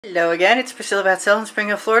Hello again, it's Priscilla Batzell in Spring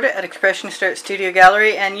Hill, Florida at Expressionist Art Studio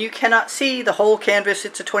Gallery, and you cannot see the whole canvas.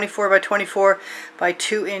 It's a 24 by 24 by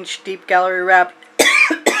 2-inch deep gallery wrap.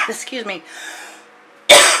 Excuse me.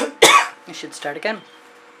 I should start again.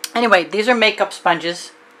 Anyway, these are makeup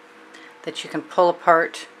sponges that you can pull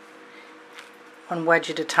apart one wedge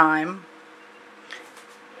at a time,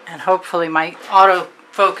 and hopefully my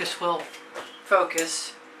autofocus will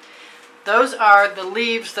focus. Those are the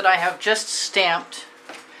leaves that I have just stamped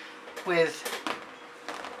with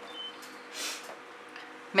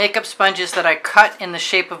makeup sponges that I cut in the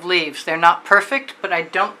shape of leaves. They're not perfect, but I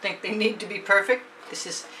don't think they need to be perfect. This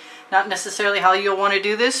is not necessarily how you'll want to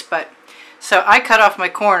do this, but so I cut off my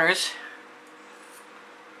corners.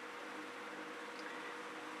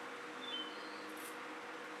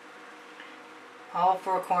 All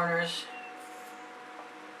 4 corners.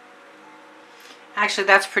 Actually,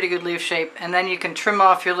 that's pretty good leaf shape, and then you can trim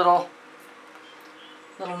off your little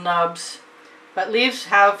nubs. But leaves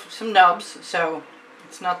have some nubs, so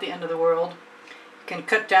it's not the end of the world. You can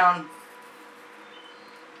cut down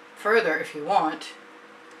further if you want.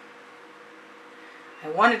 I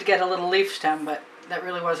wanted to get a little leaf stem, but that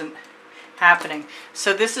really wasn't happening.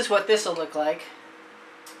 So this is what this will look like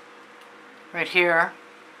right here.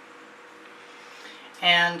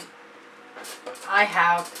 And I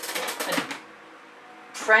have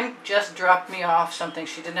a friend just dropped me off something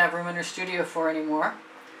she didn't have room in her studio for anymore.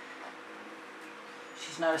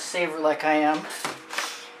 She's not a saver like I am.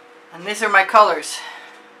 And these are my colors.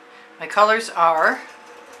 My colors are,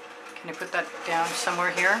 can I put that down somewhere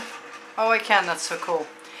here? Oh, I can, that's so cool.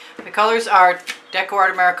 My colors are Deco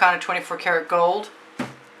Art Americana 24 karat gold,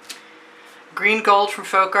 green gold from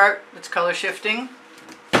Folk Art, that's color shifting,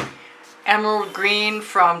 emerald green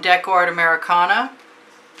from Deco Art Americana,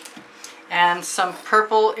 and some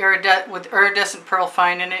purple with iridescent pearl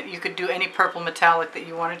fine in it. You could do any purple metallic that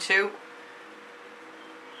you wanted to.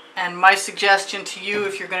 And my suggestion to you,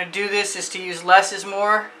 if you're going to do this, is to use less is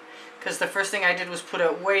more, because the first thing I did was put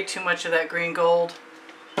out way too much of that green gold.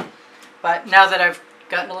 But now that I've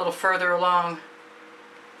gotten a little further along,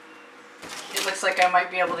 it looks like I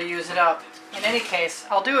might be able to use it up. In any case,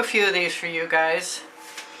 I'll do a few of these for you guys.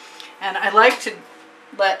 And I like to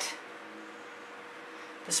let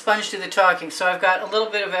the sponge do the talking. So I've got a little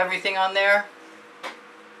bit of everything on there.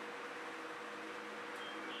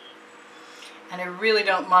 And I really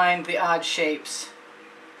don't mind the odd shapes.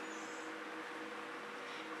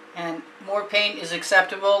 And more paint is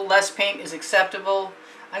acceptable, less paint is acceptable.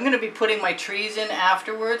 I'm going to be putting my trees in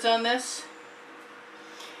afterwards on this.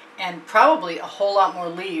 And probably a whole lot more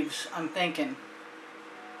leaves, I'm thinking.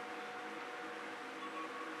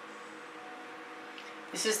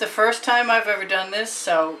 This is the first time I've ever done this,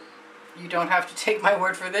 so you don't have to take my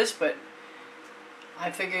word for this, but I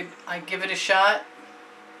figured I'd give it a shot.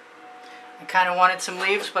 I kind of wanted some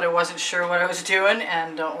leaves, but I wasn't sure what I was doing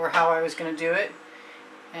and or how I was going to do it.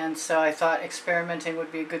 And so I thought experimenting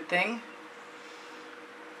would be a good thing.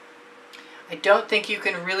 I don't think you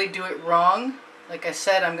can really do it wrong. Like I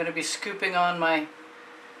said, I'm going to be scooping on my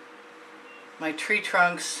tree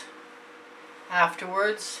trunks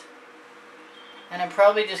afterwards. And I'm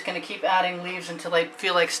probably just going to keep adding leaves until I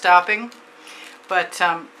feel like stopping. But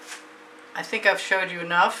I think I've showed you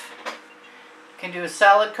enough. You can do a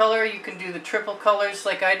solid color. You can do the triple colors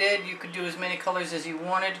like I did. You could do as many colors as you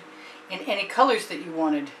wanted in any colors that you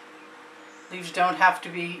wanted. Leaves don't have to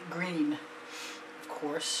be green, of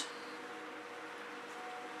course.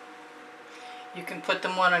 You can put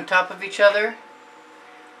them one on top of each other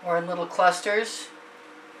or in little clusters.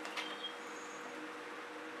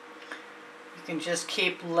 You can just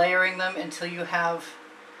keep layering them until you have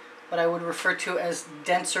what I would refer to as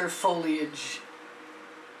denser foliage.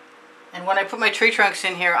 And when I put my tree trunks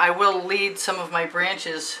in here, I will lead some of my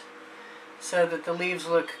branches so that the leaves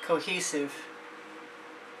look cohesive.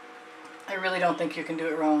 I really don't think you can do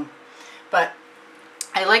it wrong. But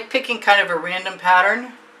I like picking kind of a random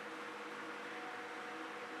pattern.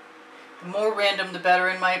 The more random, the better,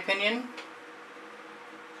 in my opinion.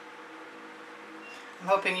 I'm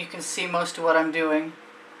hoping you can see most of what I'm doing.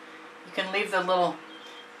 You can leave the little,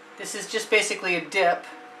 this is just basically a dip,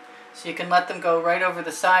 so you can let them go right over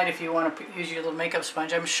the side if you want to use your little makeup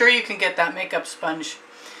sponge. I'm sure you can get that makeup sponge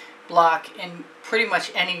block in pretty much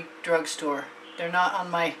any drugstore. They're not on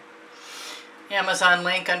my Amazon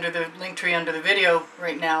link under the link tree under the video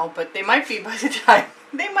right now, but they might be by the time,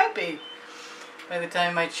 by the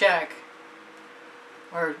time I check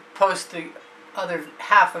or post the other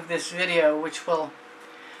half of this video, which will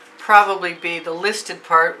probably be the listed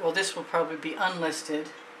part. Well, this will probably be unlisted.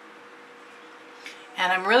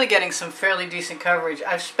 And I'm really getting some fairly decent coverage.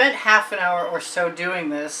 I've spent half an hour or so doing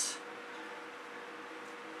this.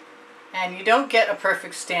 And you don't get a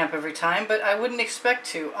perfect stamp every time, but I wouldn't expect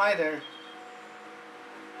to either.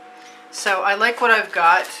 So I like what I've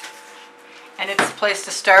got, and it's a place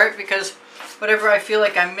to start because whatever I feel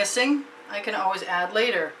like I'm missing, I can always add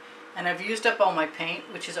later. And I've used up all my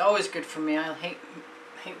paint, which is always good for me. I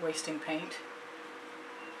hate wasting paint.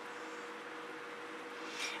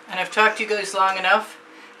 And I've talked to you guys long enough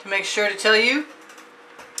to make sure to tell you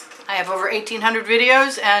I have over 1,800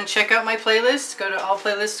 videos, and check out my playlists. Go to all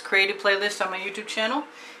playlists, creative playlists on my YouTube channel,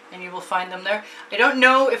 and you will find them there. I don't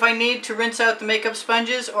know if I need to rinse out the makeup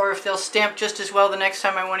sponges or if they'll stamp just as well the next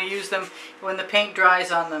time I want to use them when the paint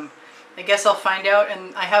dries on them. I guess I'll find out,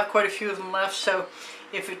 and I have quite a few of them left, so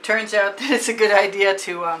if it turns out that it's a good idea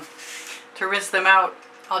to rinse them out,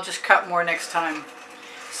 I'll just cut more next time.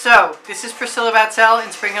 So, this is Priscilla Batzell in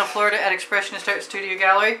Spring Hill, Florida at Expressionist Art Studio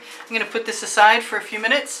Gallery. I'm going to put this aside for a few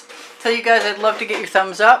minutes. Tell you guys I'd love to get your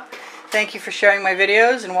thumbs up. Thank you for sharing my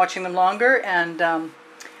videos and watching them longer. And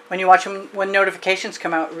when you watch them, when notifications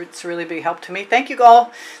come out, it's a really big help to me. Thank you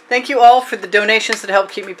all. Thank you all for the donations that help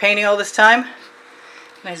keep me painting all this time.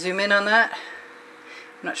 Can I zoom in on that?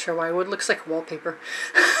 I'm not sure why it would. Looks like wallpaper.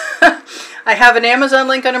 I have an Amazon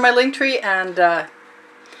link under my link tree, and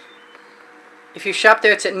if you shop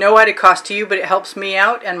there, it's at no added cost to you, but it helps me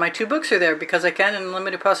out, and my 2 books are there because I can, and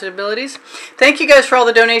Unlimited Possibilities. Thank you guys for all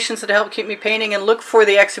the donations that help keep me painting, and look for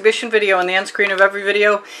the exhibition video on the end screen of every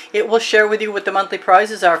video. It will share with you what the monthly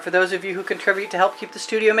prizes are for those of you who contribute to help keep the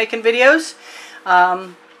studio making videos.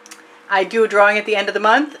 I do a drawing at the end of the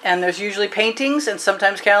month, and there's usually paintings, and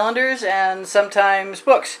sometimes calendars, and sometimes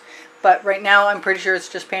books. But right now, I'm pretty sure it's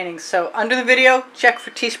just paintings. So under the video, check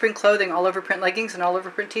for Teespring clothing, all over print leggings, and all over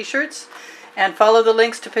print t-shirts. And follow the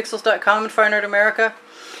links to pixels.com and Fine Art America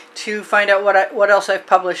to find out what else I've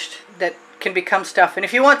published that can become stuff. And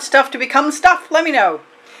if you want stuff to become stuff, let me know.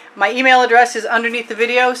 My email address is underneath the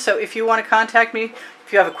video, so if you want to contact me,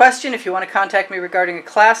 if you have a question, if you want to contact me regarding a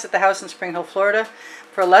class at the house in Spring Hill, Florida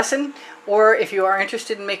for a lesson, or if you are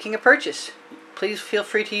interested in making a purchase, please feel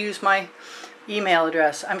free to use my email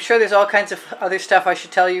address. I'm sure there's all kinds of other stuff I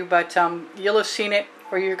should tell you, but you'll have seen it,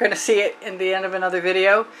 or you're going to see it in the end of another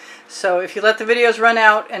video. So if you let the videos run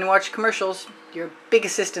out and watch commercials, you're a big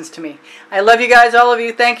assistance to me. I love you guys, all of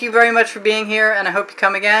you. Thank you very much for being here, and I hope you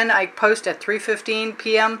come again. I post at 3:15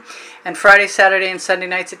 p.m. and Friday, Saturday, and Sunday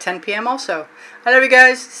nights at 10 p.m. also. I love you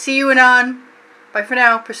guys. See you anon. Bye for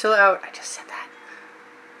now. Priscilla out. I just said that.